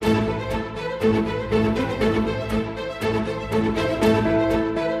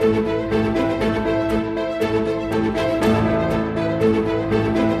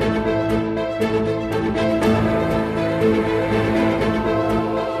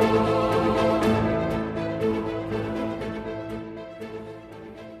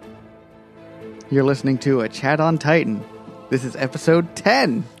You're listening to A Chat on Titan. This is episode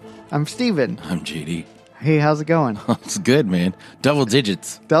 10. I'm Steven. I'm JD. Hey, how's it going? It's good, man. Double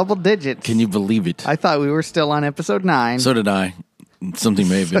digits. Double digits. Can you believe it? I thought we were still on episode 9. So did I. Something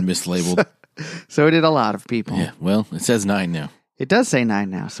may have been mislabeled. So did a lot of people. Yeah, well, it says 9 now. It does say 9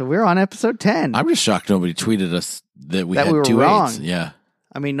 now, so we're on episode 10. I'm just shocked nobody tweeted us that we had were two wrong. 8s. Yeah.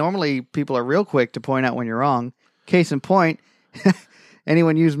 I mean, normally people are real quick to point out when you're wrong. Case in point,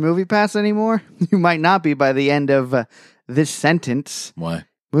 anyone use MoviePass anymore? You might not be by the end of this sentence. Why?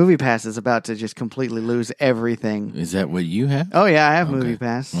 MoviePass is about to just completely lose everything. Is that what you have? Oh, yeah, I have Okay.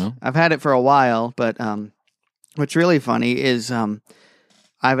 MoviePass. Well. I've had it for a while, but what's really funny is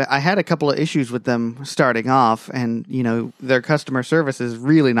I had a couple of issues with them starting off, and, you know, their customer service is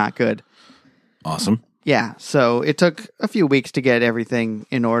really not good. Awesome. Yeah, so it took a few weeks to get everything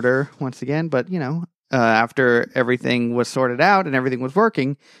in order once again, but, you know, after everything was sorted out and everything was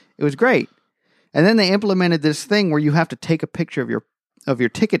working, it was great. And then they implemented this thing where you have to take a picture of your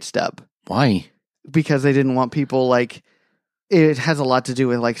ticket stub Why? because they didn't want people, like, it has a lot to do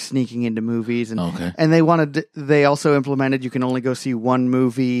with, like, sneaking into movies. And, Okay. and they also implemented you can only go see one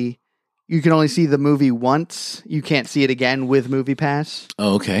movie. You can only see the movie once. You can't see it again with MoviePass.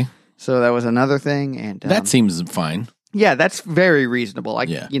 Oh, okay. So that was another thing. And That seems fine. yeah, that's very reasonable.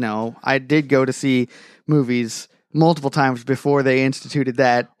 Yeah. You know, I did go to see movies multiple times before they instituted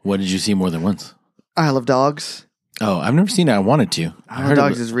that. What did you see more than once? Isle of Dogs. Oh, I've never seen it. I wanted to. Isle of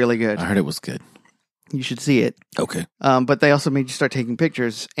Dogs is really good. I heard it was good. You should see it. Okay. But they also made you start taking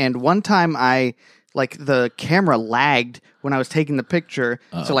pictures. And one time the camera lagged when I was taking the picture.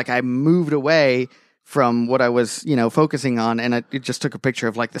 Uh-oh. So, I moved away from what I was, focusing on. And it just took a picture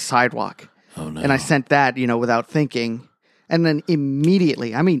of, the sidewalk. Oh, no. And I sent that, without thinking. And then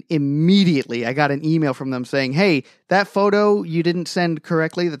immediately, I got an email from them saying, hey, that photo you didn't send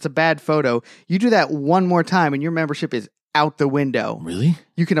correctly. That's a bad photo. You do that one more time and your membership is out the window. Really?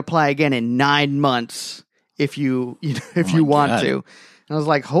 You can apply again in 9 months if you my want God. to. And I was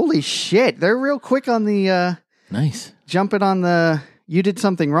like, holy shit. They're real quick on the Nice. jumping on the you did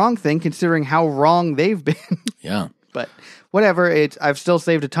something wrong thing, considering how wrong they've been. Yeah. But whatever, I've still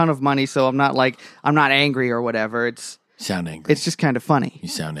saved a ton of money, so I'm not angry or whatever. Sound angry. It's just kind of funny. You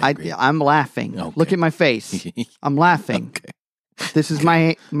sound angry. I'm laughing. Okay. Look at my face. I'm laughing. Okay. This is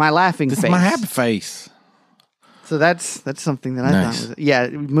my laughing This face. is my happy face. So that's something that I Nice. thought was... Yeah,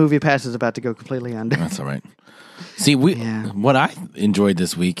 MoviePass is about to go completely under. That's all right. See, Yeah. what I enjoyed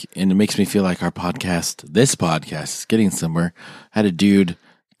this week, and it makes me feel like this podcast is getting somewhere. I had a dude,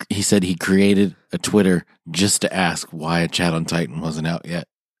 he said he created a Twitter just to ask why A Chat on Titan wasn't out yet.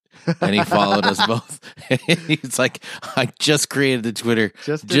 And he followed us both. He's like, I just created the Twitter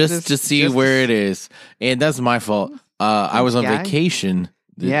just to see where it is. And that's my fault. I was on Guy? vacation.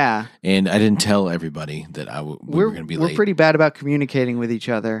 Yeah. And I didn't tell everybody that we were going to be late. We're pretty bad about communicating with each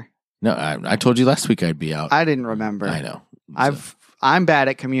other. No, I told you last week I'd be out. I didn't remember. I know. I'm bad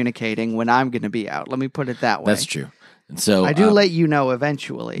at communicating when I'm going to be out. Let me put it that way. That's true. And so I do let you know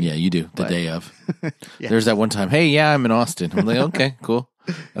eventually. Yeah, you do. The day of. Yeah. There's that one time, hey, yeah, I'm in Austin. I'm like, okay, cool.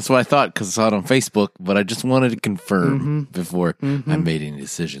 That's what I thought because I saw it on Facebook, but I just wanted to confirm before I made any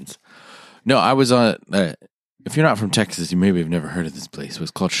decisions. No, I was on, if you're not from Texas, you maybe have never heard of this place. It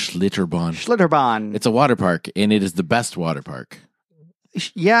was called Schlitterbahn. Schlitterbahn. It's a water park, and it is the best water park.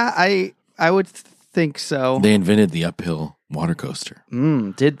 Yeah, I would think so. They invented the uphill water coaster.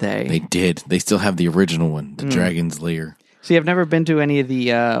 Did they? They did. They still have the original one, the Dragon's Lair. See, I've never been to any of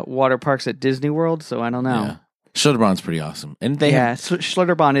the water parks at Disney World, so I don't know. Yeah. Schlitterbahn's pretty awesome. And they have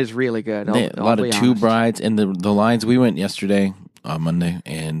Schlitterbahn is really good. a lot of tube rides, and the lines. We went yesterday on Monday,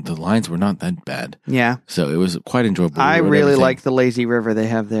 and the lines were not that bad. Yeah. So it was quite enjoyable. I We rode really everything. like the lazy river they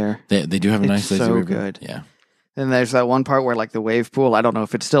have there. They do have a nice It's lazy so river. good. Yeah. And there's that one part where the wave pool, I don't know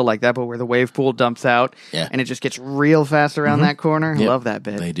if it's still like that, but where the wave pool dumps out Yeah. and it just gets real fast around that corner. Yep. I love that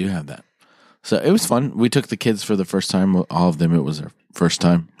bit. They do have that. So it was fun. We took the kids for the first time. All of them, it was their first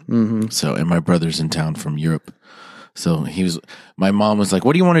time. Mm-hmm. So, and my brother's in town from Europe. So my mom was like,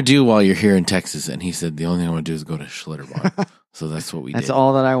 what do you want to do while you're here in Texas? And he said, the only thing I want to do is go to Schlitterbahn. So that's what we That's did.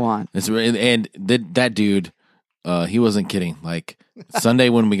 all that I want. And that dude, he wasn't kidding. Like Sunday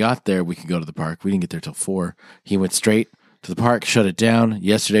when we got there, we could go to the park. We didn't get there till 4. He went straight to the park, shut it down.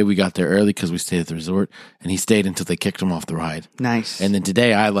 Yesterday we got there early because we stayed at the resort, and he stayed until they kicked him off the ride. Nice. And then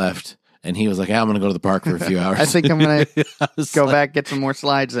today I left, and he was like, I'm going to go to the park for a few hours. I think I'm going to go like, back, get some more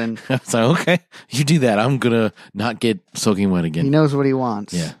slides in. I was like, okay, you do that. I'm going to not get soaking wet again. He knows what he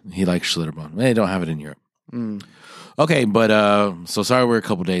wants. Yeah, he likes Schlitterbahn. They don't have it in Europe. Okay, but so sorry we're a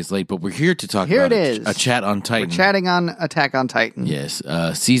couple days late, but we're here to talk Here about it is. a chat on Titan. We're chatting on Attack on Titan. Yes,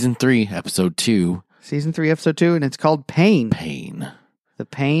 season 3, episode 2. Season 3, episode 2, and it's called Pain. Pain. The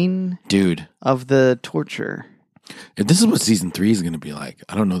pain Dude. of the torture. If this is what season 3 is going to be like,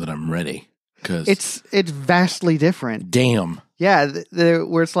 I don't know that I'm ready. Cause It's vastly different. damn. Yeah,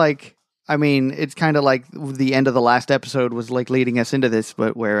 where it's like, I mean, it's kind of like the end of the last episode was like leading us into this,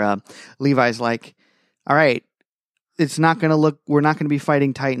 but where Levi's like, all right, it's not going to look, we're not going to be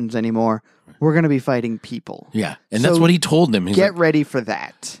fighting Titans anymore. We're going to be fighting people. Yeah, and So that's what he told them. He's Get like, ready for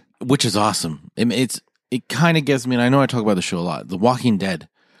that. which is awesome. It kind of gets me, and I know I talk about the show a lot. The Walking Dead,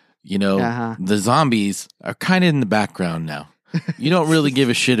 the zombies are kind of in the background now. You don't really give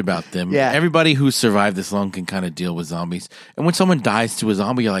a shit about them. Yeah. Everybody who's survived this long can kind of deal with zombies. And when someone dies to a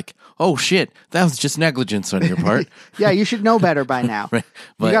zombie, you're like, oh shit, that was just negligence on your part. Yeah, you should know better by now. Right. You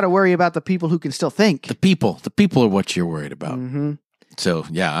But got to worry about the people who can still think. the people are what you're worried about. Mm-hmm. So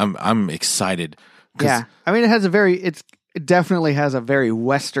yeah, I'm excited. 'Cause- Yeah, I mean, it definitely has a very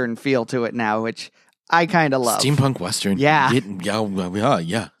Western feel to it now, which I kind of love. Steampunk Western. Yeah.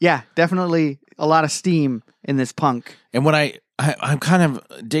 Yeah. Yeah, definitely a lot of steam in this punk. And what I'm kind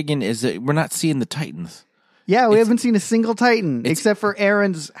of digging is that we're not seeing the Titans. Yeah, we haven't seen a single Titan except for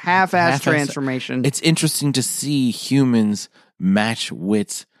Aaron's half-ass transformation. It's interesting to see humans match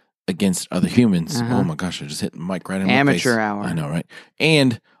wits against other humans. Oh my gosh, I just hit the mic right in my face. Amateur hour. I know, right?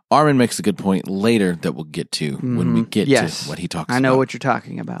 And Armin makes a good point later that we'll get to when we get to what he talks about. I know what you're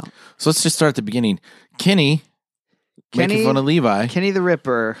talking about. So let's just start at the beginning. Kenny making fun of Levi. Kenny the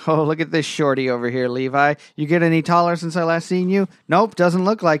Ripper. Oh, look at this shorty over here, Levi. You get any taller since I last seen you? Nope, doesn't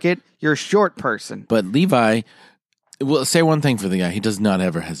look like it. You're a short person. But Levi, will say one thing for the guy. He does not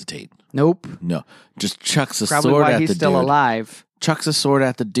ever hesitate. Nope. No. Just chucks a Probably sword why at he's the still dude. alive. Chucks a sword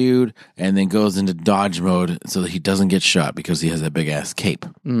at the dude and then goes into dodge mode so that he doesn't get shot because he has that big ass cape,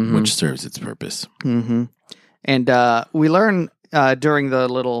 which serves its purpose. Mm-hmm. And we learn during the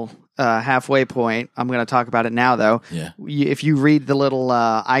little halfway point, I'm going to talk about it now, though. Yeah. If you read the little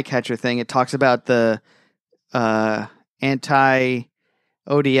eye catcher thing, it talks about the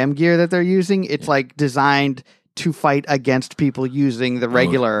anti-ODM gear that they're using. It's like designed to fight against people using the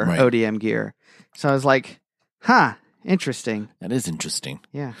regular right. ODM gear. So I was like, huh, interesting. That is interesting.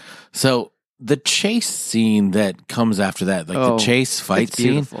 Yeah. So the chase scene that comes after that, like the chase fight it's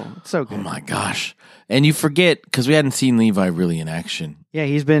scene. beautiful. It's so good. Oh my gosh. And you forget, because we hadn't seen Levi really in action Yeah,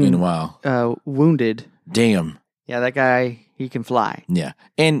 he's in a been while. wounded. Damn. Yeah, that guy, he can fly. Yeah.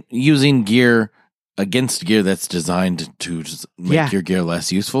 And using gear against gear that's designed to just make your gear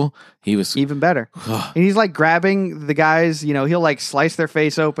less useful. He was Even better. And he's like grabbing the guys, he'll like slice their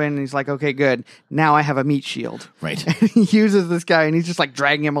face open and he's like, okay, good. Now I have a meat shield. right. And he uses this guy and he's just like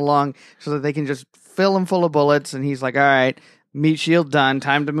dragging him along so that they can just fill him full of bullets. And he's like, all right, meat shield done.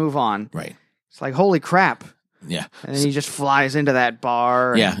 Time to move on. Right. It's like, holy crap. Yeah. And then he just flies into that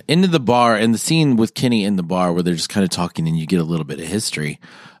bar. Yeah, into the bar, and the scene with Kenny in the bar where they're just kind of talking, and you get a little bit of history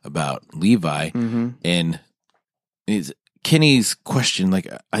about Levi, and it's Kenny's question,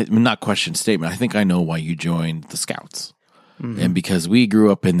 statement. I think I know why you joined the Scouts, and because we grew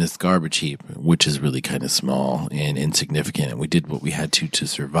up in this garbage heap, which is really kind of small and insignificant, and we did what we had to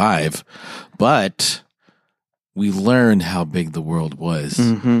survive, but we learned how big the world was,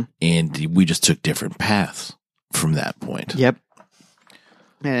 and we just took different paths from that point. Yep.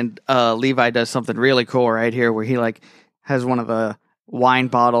 And Levi does something really cool right here where he like has one of the wine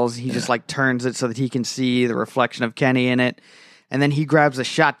bottles. He just like turns it so that he can see the reflection of Kenny in it. And then he grabs a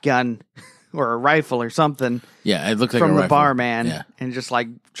shotgun or a rifle or something Yeah, it looked like from a the rifle. barman Yeah. and just like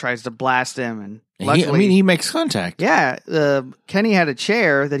tries to blast him. And He, luckily, he makes contact. yeah, Kenny had a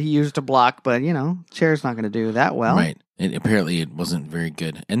chair that he used to block, but chair's not going to do that well. Right. And apparently it wasn't very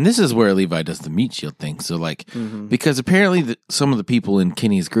good. And this is where Levi does the meat shield thing. So like, because apparently some of the people in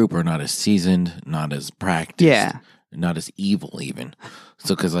Kenny's group are not as seasoned, not as practiced. Yeah. Not as evil even.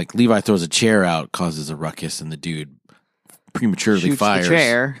 So because like Levi throws a chair out, causes a ruckus, and the dude prematurely Shoots the fires.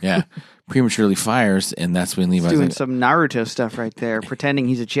 chair. Yeah. Prematurely fires. And that's when Levi's Doing like, some Naruto stuff right there, pretending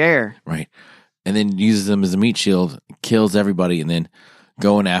he's a chair. right. And then uses them as a meat shield, kills everybody, and then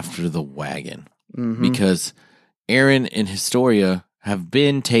going after the wagon. Because Aaron and Historia have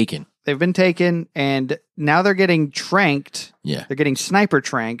been taken. They've been taken, and now they're getting tranked. Yeah. They're getting sniper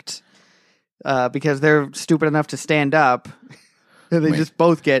tranked because they're stupid enough to stand up. They just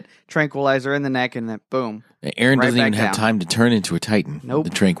both get tranquilizer in the neck, and then boom. Aaron Right doesn't even back have down. time to turn into a Titan. Nope.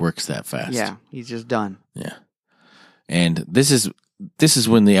 The trank works that fast. Yeah, he's just done. Yeah. And this is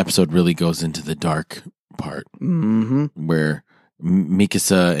when the episode really goes into the dark part Mm-hmm. where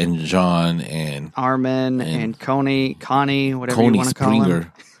Mikasa and John and Armin and Connie, whatever you want to call him.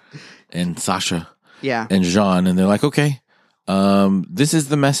 Springer and Sasha Yeah. and Jean, and they're like, okay, this is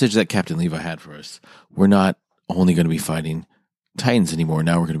the message that Captain Levi had for us. We're not only going to be fighting Titans anymore.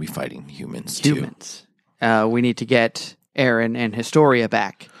 Now we're going to be fighting humans too. We need to get Eren and Historia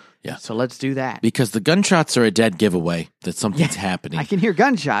back. Yeah. So let's do that. Because the gunshots are a dead giveaway that something's happening. I can hear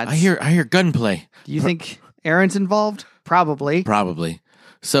gunshots. I hear gunplay. Do you think Eren's involved? Probably.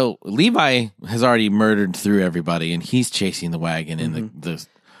 So Levi has already murdered through everybody, and he's chasing the wagon, and the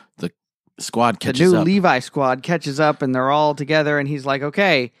squad catches the new up. Levi squad catches up, and they're all together, and he's like,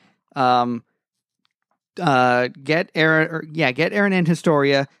 okay, get Eren and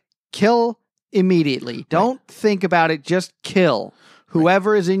Historia, kill immediately. Don't think about it, just kill.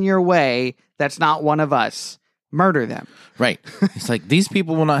 Whoever is in your way that's not one of us, murder them. Right. It's like, these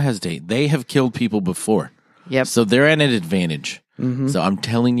people will not hesitate. They have killed people before. Yep. So they're at an advantage. Mm-hmm. So I'm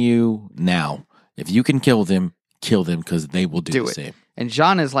telling you now, if you can kill them because they will do the same. And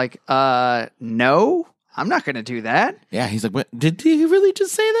Jean is like, no, I'm not going to do that. Yeah, he's like, what? Did he really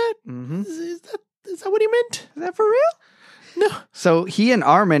just say that? Mm-hmm. Is that what he meant? Is that for real? No. So he and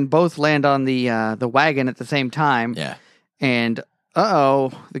Armin both land on the wagon at the same time. Yeah. And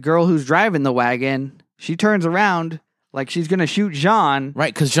the girl who's driving the wagon, she turns around like she's going to shoot Jean.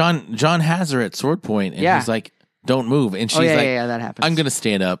 Right, because John has her at sword point, and he's like, don't move. And she's like, that happens. I'm going to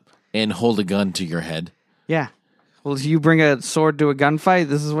stand up and hold a gun to your head. Yeah. Well, if you bring a sword to a gunfight,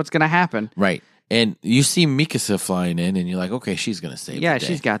 this is what's going to happen. Right. And you see Mikasa flying in, and you're like, okay, she's going to save the day.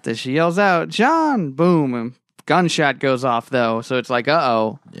 She's got this. She yells out, John, boom, and gunshot goes off, though. So it's like,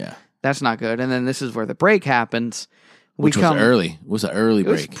 yeah, that's not good. And then this is where the break happens. Which was early. It was an early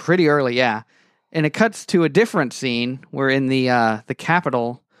break. It was pretty early, yeah. And it cuts to a different scene. We're in the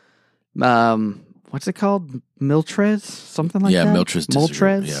capital. What's it called? Miltrez? Something like that? Yeah,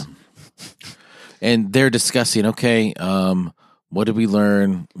 Miltrez. Yeah. And they're discussing, okay, what did we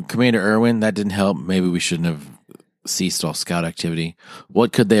learn? Commander Erwin, that didn't help. Maybe we shouldn't have ceased all scout activity.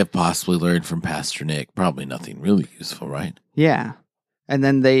 What could they have possibly learned from Pastor Nick? Probably nothing really useful, right? Yeah. And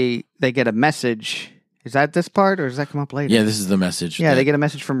then they get a message. Is that this part, or does that come up later? Yeah, this is the message. Yeah, they get a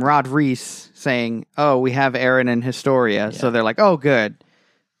message from Rod Reese saying, we have Eren and Historia. Yeah. So they're like, oh, good.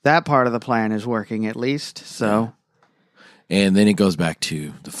 That part of the plan is working at least. So, and then it goes back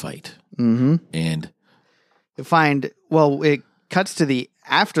to the fight. Mm-hmm. And it cuts to the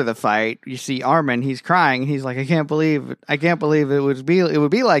after the fight. You see Armin, he's crying. He's like, I can't believe it would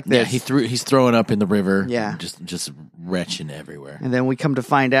be like this. Yeah, he's throwing up in the river. Yeah. Just retching everywhere. And then we come to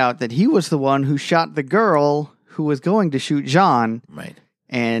find out that he was the one who shot the girl who was going to shoot Jean. Right.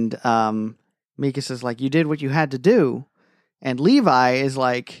 And Mikasa's like, you did what you had to do. And Levi is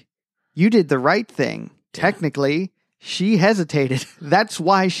like, you did the right thing. Yeah. Technically, she hesitated. That's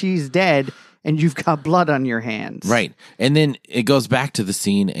why she's dead, and you've got blood on your hands. Right. And then it goes back to the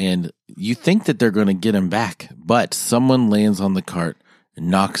scene, and you think that they're going to get him back, but someone lands on the cart and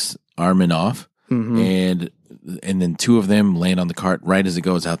knocks Armin off, and then two of them land on the cart right as it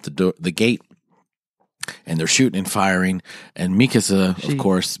goes out the gate. And they're shooting and firing, and Mikasa, of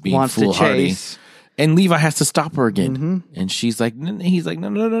course, being foolhardy. And Levi has to stop her again. And he's like,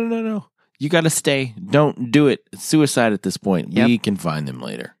 no. You got to stay. Don't do it. It's suicide at this point. Yep. We can find them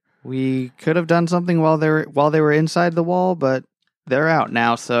later. We could have done something while they were inside the wall, but they're out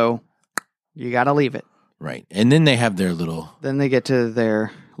now, so you got to leave it. Right. And then they have their little... Then they get to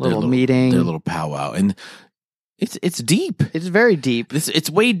their little meeting. Their little powwow. And it's deep. It's very deep. It's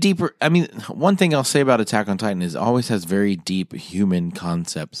way deeper. I mean, one thing I'll say about Attack on Titan is it always has very deep human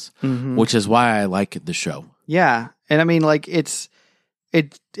concepts, which is why I like the show. Yeah. And I mean, like, it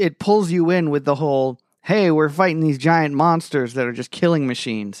pulls you in with the whole, hey, we're fighting these giant monsters that are just killing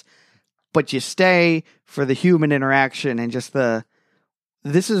machines. But you stay for the human interaction and just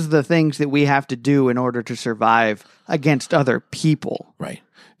this is the things that we have to do in order to survive against other people. Right.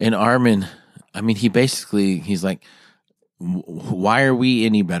 And Armin, I mean, he's like, why are we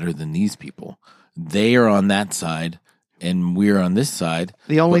any better than these people? They are on that side and we're on this side.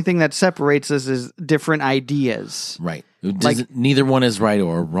 The only thing that separates us is different ideas. Right. Neither one is right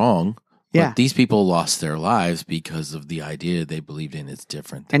or wrong. Yeah. But these people lost their lives because of the idea they believed in is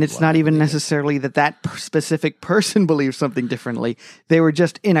different. And it's not even necessarily that specific person believes something differently. They were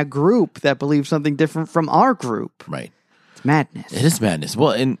just in a group that believed something different from our group. Right. It's madness. It is madness.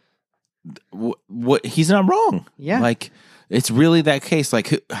 Well, and what he's not wrong. Yeah. Like, it's really that case. Like,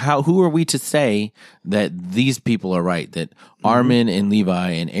 who are we to say that these people are right? That Armin and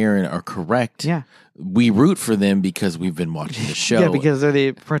Levi and Eren are correct? Yeah. We root for them because we've been watching the show. Yeah, because they're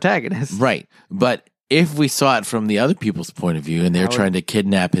the protagonists. Right. But if we saw it from the other people's point of view and they're trying to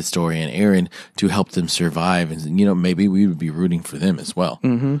kidnap Historia and Aaron to help them survive, and maybe we would be rooting for them as well.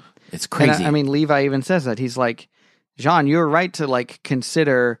 Mm-hmm. It's crazy. And Levi even says that. He's like, Jean, you're right to like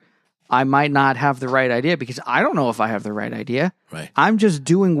consider I might not have the right idea because I don't know if I have the right idea. Right. I'm just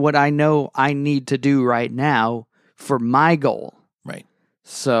doing what I know I need to do right now for my goal. Right.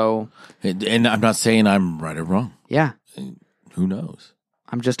 So, and I'm not saying I'm right or wrong. Yeah. Who knows?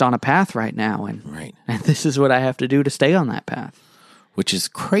 I'm just on a path right now, and this is what I have to do to stay on that path. Which is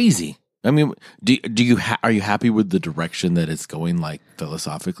crazy. I mean, are you happy with the direction that it's going, like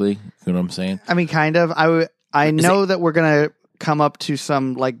philosophically? You know what I'm saying? I mean, kind of. I know that we're gonna come up to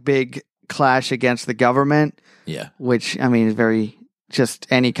some like big clash against the government. Yeah. Which I mean is very just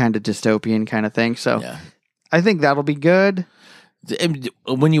any kind of dystopian kind of thing. So I think that'll be good.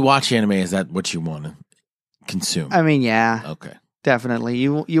 When you watch anime, is that what you want to consume? I mean, yeah. Okay. Definitely.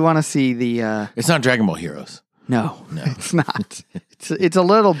 You want to see the It's not Dragon Ball Heroes. No. It's not. It's a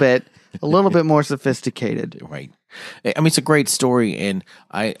little bit more sophisticated. Right. I mean, it's a great story, and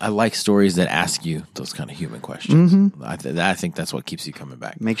I like stories that ask you those kind of human questions. Mm-hmm. I think that's what keeps you coming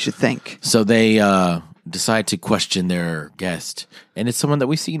back. Makes you think. So they decide to question their guest, and it's someone that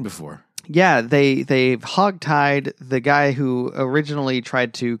we've seen before. Yeah, they've hogtied the guy who originally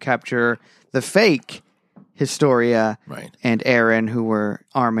tried to capture the fake Historia and Aaron, who were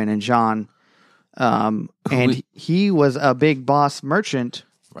Armin and Jean. And he was a big boss merchant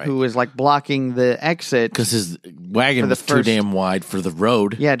who was like blocking the exit. Because his wagon was too damn wide for the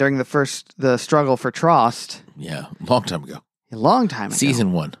road. Yeah, during the struggle for Trost. Yeah, long time ago. A long time ago.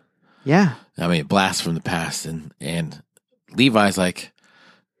 Season 1. Yeah. I mean, blast from the past. And Levi's like,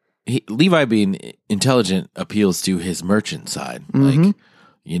 Levi being intelligent appeals to his merchant side. Mm-hmm. Like,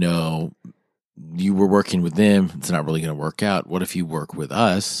 you were working with them. It's not really going to work out. What if you work with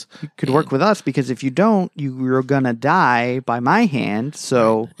us? You could work with us because if you don't, you're going to die by my hand.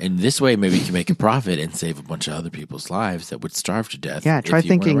 So, and this way, maybe you can make a profit and save a bunch of other people's lives that would starve to death. Yeah, try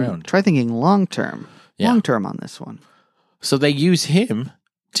thinking long term. Yeah. Long term on this one. So they use him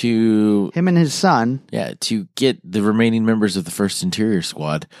and his son. Yeah, to get the remaining members of the First Interior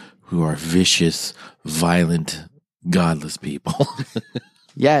Squad, who are vicious, violent, godless people.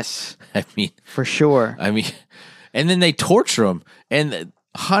 Yes. I mean, for sure. I mean, and then they torture him. And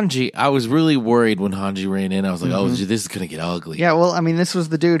Hanji, I was really worried when Hanji ran in. I was like, oh, this is going to get ugly. Yeah, well, I mean, this was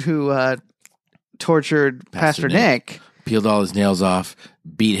the dude who tortured Pastor Nick. Peeled all his nails off,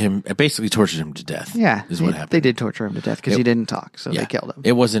 beat him, and basically tortured him to death. Yeah. Is what happened. They did torture him to death because he didn't talk, so they killed him.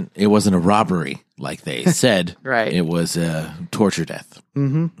 It wasn't a robbery like they said. Right. It was a torture death.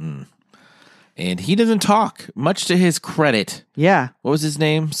 Mm-hmm. And he doesn't talk, much to his credit. Yeah. What was his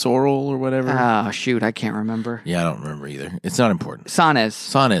name? Sorrel or whatever? Oh, shoot. I can't remember. Yeah, I don't remember either. It's not important.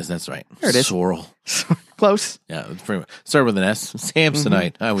 Sanez, that's right. There it is. Sorrel. Close. Yeah, it's pretty much. Started with an S.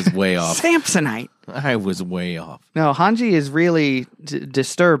 Samsonite. I was way off. Samsonite. I was way off. No, Hanji is really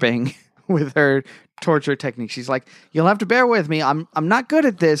disturbing with her torture technique. She's like, you'll have to bear with me. I'm not good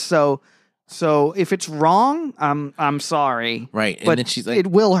at this, so if it's wrong, I'm sorry. Right. And but then she's like, it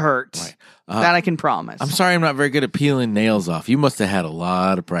will hurt. Right. That I can promise. I'm sorry I'm not very good at peeling nails off. You must have had a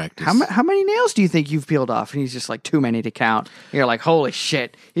lot of practice. How many nails do you think you've peeled off? And he's just like, too many to count. And you're like, holy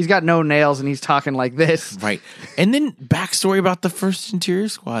shit. He's got no nails and he's talking like this. Right. And then backstory about the First Interior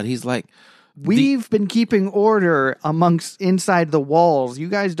Squad. He's like, we've been keeping order amongst inside the walls. You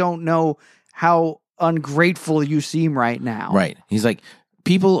guys don't know how ungrateful you seem right now. Right. He's like,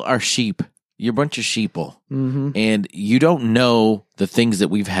 people are sheep. You're a bunch of sheeple. Mm-hmm. And you don't know the things that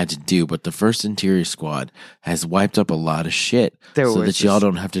we've had to do, but the First Interior Squad has wiped up a lot of shit so that y'all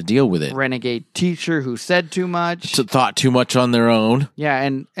don't have to deal with it. Renegade teacher who said too much. Thought too much on their own. Yeah,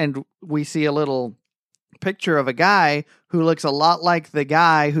 and we see a little picture of a guy who looks a lot like the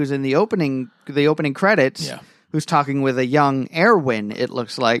guy who's in the opening credits. Yeah. Who's talking with a young Erwin, it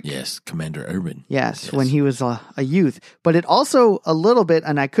looks like. Yes, Commander Erwin. Yes, when he was a youth. But it also, a little bit,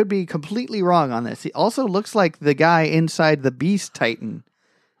 and I could be completely wrong on this, he also looks like the guy inside the Beast Titan.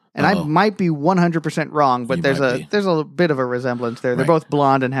 And I might be 100% wrong, but there's a bit of a resemblance there. They're both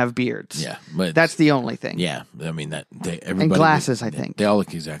blonde and have beards. Yeah. But that's the only thing. Yeah, I mean, everybody... And glasses, I think. They all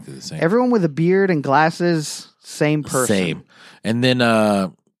look exactly the same. Everyone with a beard and glasses, same person. Same. And then...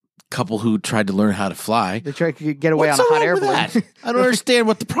 couple who tried to learn how to fly. They tried to get away on a hot air balloon. I don't understand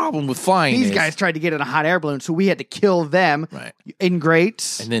what the problem with flying is. These guys tried to get in a hot air balloon, so we had to kill them. Right.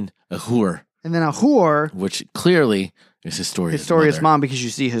 Ingrates. And then a Hur. And then a Hur. Which clearly is Historia's mom, because you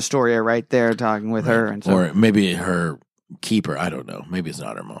see Historia right there talking with her. And so, or maybe her keeper. I don't know. Maybe it's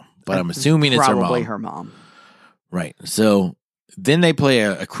not her mom. But I'm assuming it's her mom. Probably her mom. Right. So then they play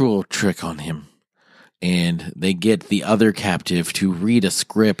a cruel trick on him. and they get the other captive to read a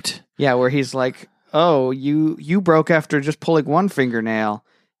script. Yeah, where he's like, "Oh, you broke after just pulling one fingernail.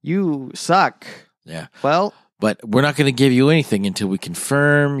 You suck." Yeah. Well, But we're not going to give you anything until we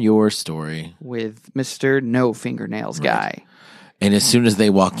confirm your story. with Mr. No Fingernails guy. And as soon as they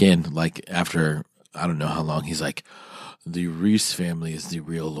walk in, like after, I don't know how long, he's like, the Reese family is the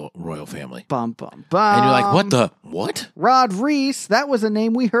real royal family. Bum, bum, bum. And you're like, what? Rod Reese, that was a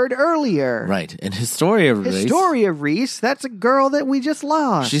name we heard earlier. Right. And Historia Reese, Historia Reese, that's a girl that we just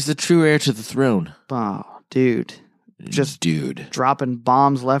lost. she's the true heir to the throne. Oh, dude. Just Dude. dropping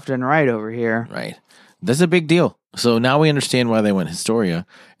bombs left and right over here. Right. That's a big deal. So now we understand why they went Historia.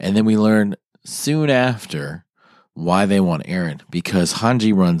 And then we learn soon after why they want Aaron. Because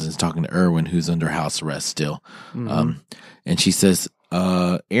Hanji runs and is talking to Erwin, who's under house arrest still. Mhm. And she says,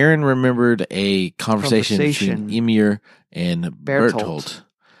 Aaron remembered a conversation between Ymir and Bertolt.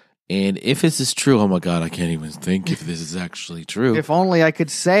 And if this is true, oh my God, I can't even think if this is actually true. If only I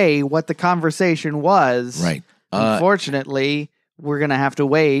could say what the conversation was. Right. Unfortunately, we're going to have to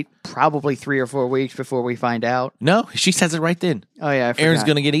wait probably 3 or 4 weeks before we find out. No, she says it right then. Oh, yeah. I forgot. Aaron's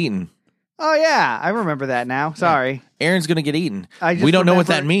going to get eaten. Oh, yeah. I remember that now. Sorry. Aaron's going to get eaten. I just We don't know what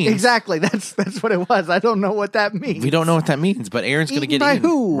remember- that means. Exactly. That's what it was. I don't know what that means. We don't know what that means, but Aaron's going to Eaten get by eaten.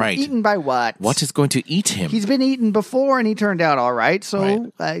 who? Right. Eaten by what? What is going to eat him? He's been eaten before and he turned out all right,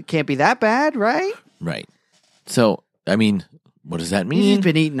 so it can't be that bad, right? Right. So, I mean, what does that He's mean?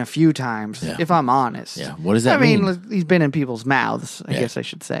 been eaten a few times, Yeah. if I'm honest. Yeah. What does that I mean? mean, he's been in people's mouths, I Yeah. guess I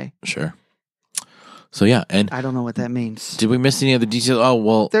should say. Sure. So, yeah. And I don't know what that means. did we miss any other details? Oh,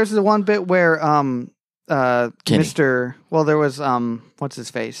 well, There's the one bit where Kenny. there was what's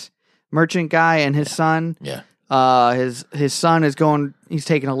his face? Merchant guy and his son. yeah. His son is he's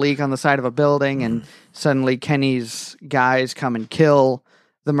taking a leak on the side of a building and suddenly Kenny's guys come and kill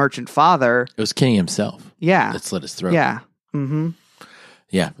the merchant father. It was Kenny himself Yeah. that slit his throat. Yeah. Mm-hmm.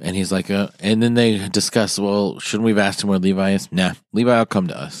 Yeah. And he's like, and then they discuss, well, shouldn't we have asked him where Levi is? Nah, Levi will come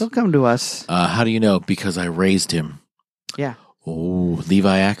to us. He'll come to us. How do you know? Because I raised him. Yeah. Oh,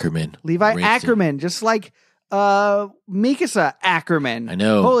 Levi Ackerman. Levi raised him. Ackerman, just like Mikasa Ackerman. I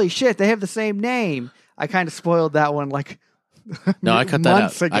know. Holy shit, they have the same name. I kind of spoiled that one like No, I cut that out.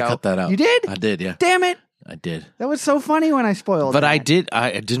 months ago. I cut that out. You did? I did, yeah. Damn it. I did. That was so funny when I spoiled But that. I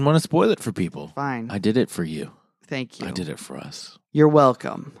didn't want to spoil it for people. Fine. I did it for you. Thank you. I did it for us. You're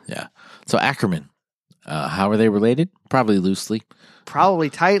welcome. Yeah. So Ackerman, how are they related? Probably loosely. Probably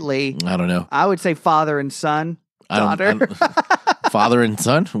tightly. I don't know. I would say father and son. I don't- Father and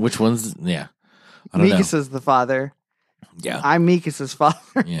son? Which one's? Yeah. I don't know. Mikasa's the father. Yeah. I'm Mikasa's father.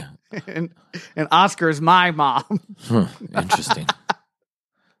 Yeah. and Oscar's my mom. Huh. Interesting.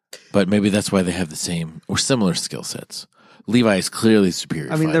 But maybe that's why they have the same or similar skill sets. Levi is clearly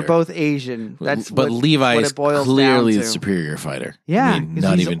superior. I mean, they're fighter. both Asian. But Levi what is it boils clearly down the to. superior fighter. Yeah, I mean, 'cause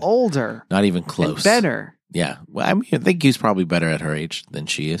not he's even older. not even And close. better. Yeah. Well, I mean, I think he's probably better at her age than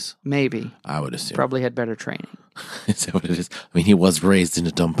she is. Maybe. I would assume. Probably had better training. Is that what it is? I mean, he was raised in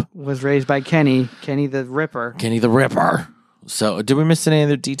a dump. Was raised by Kenny the Ripper. Kenny the Ripper. So, did we miss any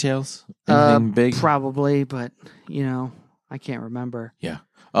other details? Anything big? Probably, but, I can't remember. Yeah.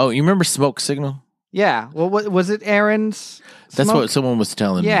 Oh, you remember Smoke Signal? Yeah. Well, was it Aaron's That's smoke? what someone was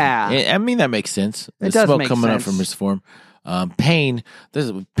telling Yeah. me. I mean, that makes sense. The It does smoke make coming up sense. from his form. Pain.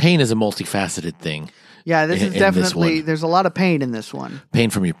 Pain is a multifaceted thing. Yeah, this in is this definitely, one. there's a lot of pain in this one. Pain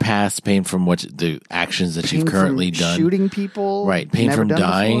from your past. Pain from the actions that Pain you've currently from done. shooting people. Right. you've Pain never from done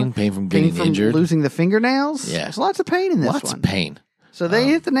dying. before. Pain from getting Pain from injured. losing the fingernails. Yeah. There's lots of pain in this Lots one. of pain. So they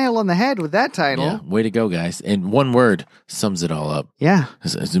hit the nail on the head with that title. Yeah. Way to go, guys. And one word sums it all up. Yeah.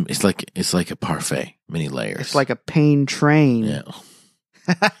 It's like a parfait, many layers. It's like a pain train. Yeah.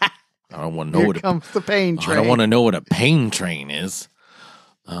 I don't want to know Here what comes the pain I train. don't want to know what a pain train is.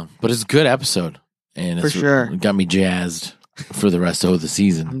 But it's a good episode, and For sure. it got me jazzed for the rest of the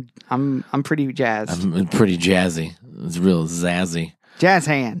season. I'm pretty jazzed. I'm pretty jazzy. It's real zazzy. Jazz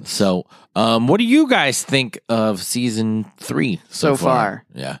hands. So, what do you guys think of season 3 So far.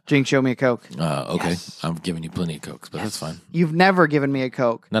 Yeah. Jinx, show me a Coke. Okay. Yes. I'm giving you plenty of Cokes, but that's fine. You've never given me a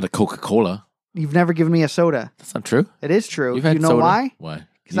Coke. Not a Coca-Cola. You've never given me a soda. That's not true. It is true. You've had You know soda. why? Why?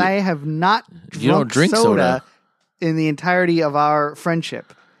 Because I have not You don't drink soda soda. in the entirety of our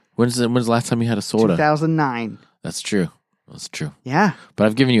friendship. When's the last time you had a soda? 2009. That's true. That's true. Yeah, But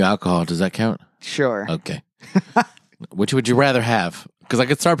I've given you alcohol. Does that count? sure. Okay. Which would you rather have? Because I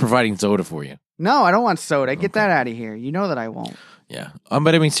could start providing soda for you. No, I don't want soda. Get that out of here. You know that I won't. Yeah.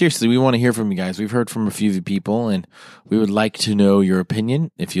 But I mean, seriously, we want to hear from you guys. We've heard from a few of you people, and we would like to know your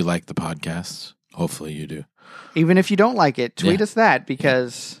opinion if you like the podcast. Hopefully you do. Even if you don't like it, tweet Yeah. us that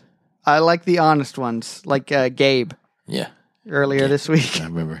because I like the honest ones, like Gabe Yeah, earlier this week. I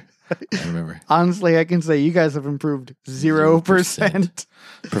remember. Honestly, I can say you guys have improved 0%.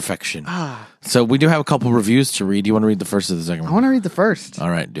 Perfection. So we do have a couple reviews to read. Do you want to read the first or the second I one? want to read the first. All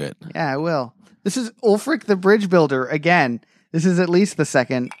right, do it. Yeah, I will. This is Ulfric the Bridge Builder. Again, this is at least the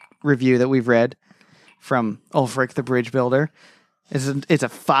second review that we've read from Ulfric the Bridge Builder. It's a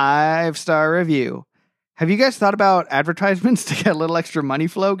 5-star review. Have you guys thought about advertisements to get a little extra money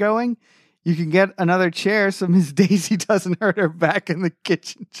flow going? You can get another chair so Miss Daisy doesn't hurt her back in the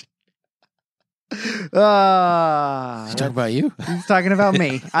kitchen. He's talking about you. He's talking about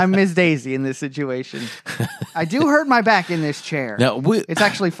me. I'm Miss Daisy in this situation. I do hurt my back in this chair. No, It's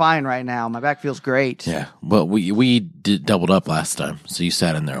actually fine right now. My back feels great. Yeah, well, we did doubled up last time, so you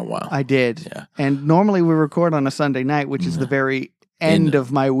sat in there a while. I did. Yeah. And normally we record on a Sunday night, which is the very end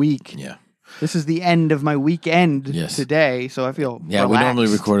of my week. Yeah. This is the end of my weekend Yes. today, so I feel Yeah, relaxed. we normally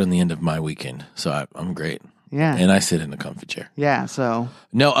record on the end of my weekend, so I'm great. Yeah. And I sit in a comfy chair. Yeah, so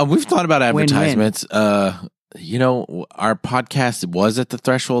No, we've thought about Win-win. advertisements. Our podcast was at the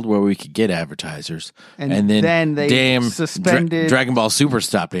threshold where we could get advertisers. And then they suspended- Dragon Ball Super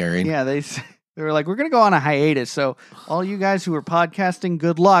stopped airing. yeah, they were like, we're going to go on a hiatus. So all you guys who are podcasting,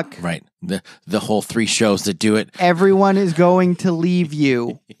 good luck. Right. The whole 3 shows that do it. Everyone is going to leave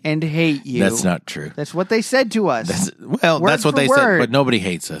you and hate you. That's not true. That's what they said to us. That's Word what for they word. said, but nobody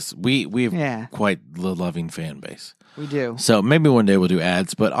hates us. We have Yeah. quite the loving fan base. We do. So maybe one day we'll do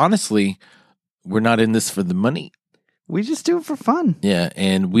ads, but honestly, we're not in this for the money. We just do it for fun. Yeah,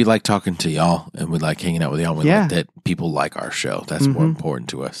 and we like talking to y'all, and we like hanging out with y'all. We Yeah. like that people like our show. That's more important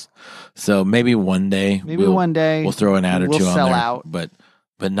to us. So maybe one day, we'll throw an ad or we'll two on sell there, out. but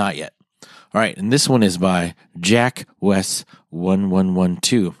not yet. All right, and this one is by Jack West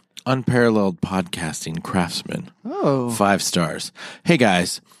 1112, unparalleled podcasting craftsman. Oh. 5 stars. Hey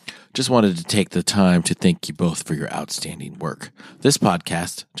guys. Just wanted to take the time to thank you both for your outstanding work. This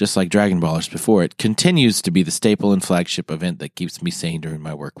podcast, just like Dragon Ballers before it, continues to be the staple and flagship event that keeps me sane during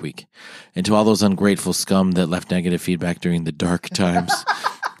my work week. And to all those ungrateful scum that left negative feedback during the dark times,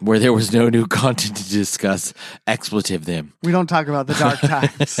 where there was no new content to discuss, expletive them. We don't talk about the dark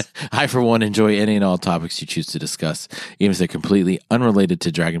times. I, for one, enjoy any and all topics you choose to discuss, even if they're completely unrelated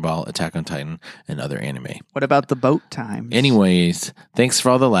to Dragon Ball, Attack on Titan, and other anime. What about the boat times? Anyways, thanks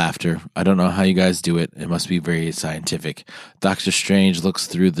for all the laughter. I don't know how you guys do it. It must be very scientific. Doctor Strange looks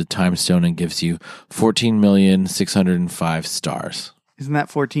through the time stone and gives you 14,605 stars. Isn't that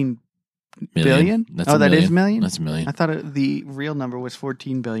 14 Million? billion? That's Oh, a that million. is million? That's a million. I thought the real number was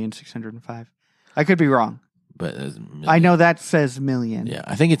 14,605,000,000. I could be wrong. But it's a million. I know that says million. Yeah,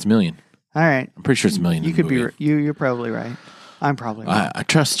 I think it's million. All right. I'm pretty sure it's a million. You in the could be movie. you're probably right. I'm probably right. I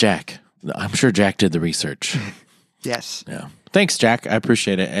trust Jack. I'm sure Jack did the research. Yes. Yeah. Thanks, Jack. I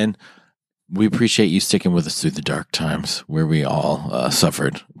appreciate it. And we appreciate you sticking with us through the dark times where we all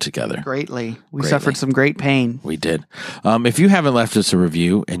suffered together. Greatly. We Greatly. suffered some great pain. We did. If you haven't left us a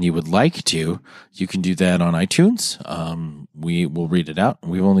review and you would like to, you can do that on iTunes. We will read it out.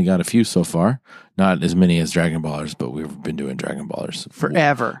 We've only got a few so far. Not as many as Dragon Ballers, but we've been doing Dragon Ballers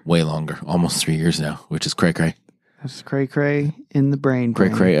Forever. way longer. Almost 3 years now, which is cray cray. That's cray cray in the brain. Cray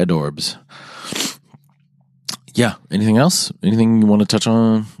cray adorbs. Yeah. Anything else? Anything you want to touch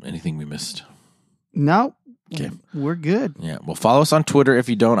on? Anything we missed? No. Okay. We're good. Yeah. Well, follow us on Twitter if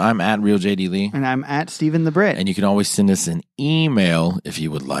you don't. I'm at RealJDLee. And I'm at Stephen the Brit. And you can always send us an email if you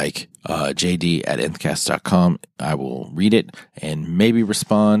would like, jd@nthcast.com. I will read it and maybe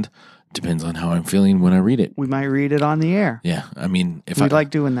respond. Depends on how I'm feeling when I read it. We might read it on the air. Yeah. I mean, We like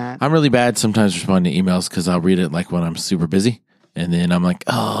doing that. I'm really bad sometimes responding to emails because I'll read it like when I'm super busy. And then I'm like,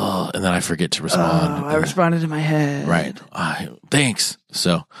 oh, and then I forget to respond. I responded in my head. Right. Thanks.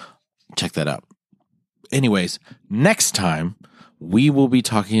 So check that out. Anyways, next time we will be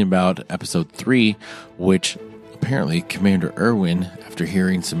talking about episode 3, which apparently Commander Erwin, after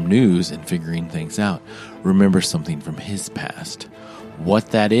hearing some news and figuring things out, remembers something from his past.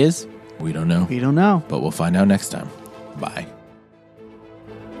 What that is, we don't know, We don't know. but we'll find out next time. Bye.